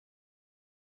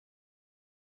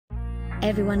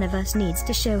Every one of us needs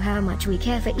to show how much we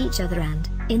care for each other and,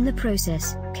 in the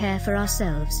process, care for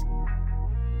ourselves.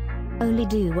 Only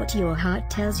do what your heart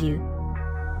tells you.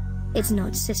 It's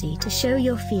not sissy to show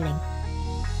your feeling.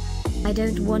 I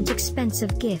don't want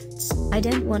expensive gifts. I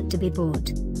don't want to be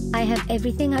bought. I have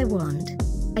everything I want.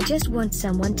 I just want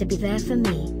someone to be there for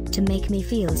me, to make me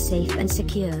feel safe and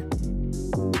secure.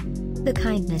 The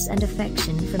kindness and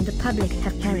affection from the public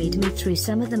have carried me through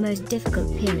some of the most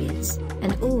difficult periods,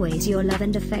 and always your love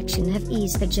and affection have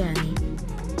eased the journey.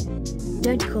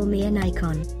 Don't call me an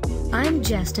icon. I'm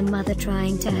just a mother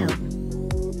trying to help.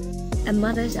 A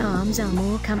mother's arms are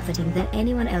more comforting than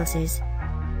anyone else's.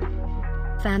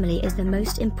 Family is the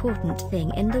most important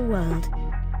thing in the world.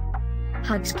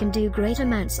 Hugs can do great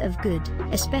amounts of good,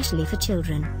 especially for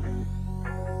children.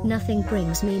 Nothing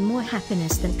brings me more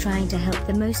happiness than trying to help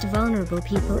the most vulnerable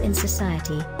people in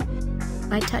society.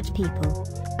 I touch people.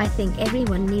 I think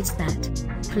everyone needs that.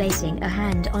 Placing a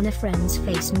hand on a friend's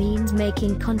face means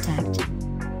making contact.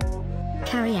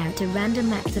 Carry out a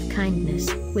random act of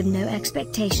kindness, with no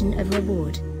expectation of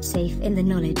reward, safe in the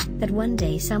knowledge that one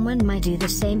day someone might do the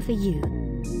same for you.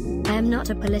 I am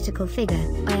not a political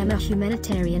figure, I am a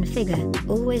humanitarian figure,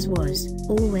 always was,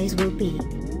 always will be.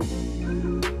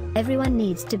 Everyone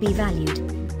needs to be valued.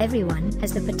 Everyone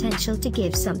has the potential to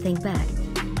give something back.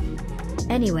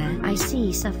 Anywhere I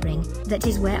see suffering, that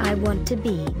is where I want to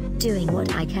be, doing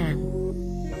what I can.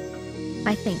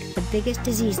 I think the biggest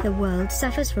disease the world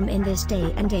suffers from in this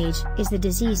day and age is the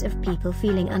disease of people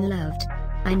feeling unloved.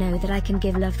 I know that I can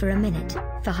give love for a minute,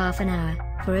 for half an hour,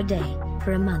 for a day,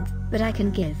 for a month, but I can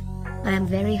give. I am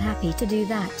very happy to do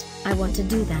that. I want to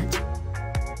do that.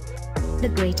 The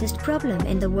greatest problem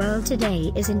in the world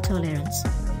today is intolerance.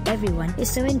 Everyone is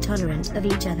so intolerant of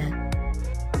each other.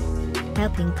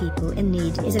 Helping people in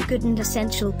need is a good and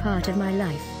essential part of my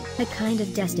life, a kind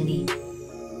of destiny.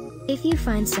 If you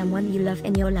find someone you love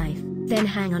in your life, then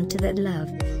hang on to that love.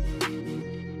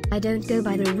 I don't go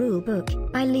by the rule book,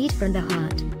 I lead from the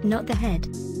heart, not the head.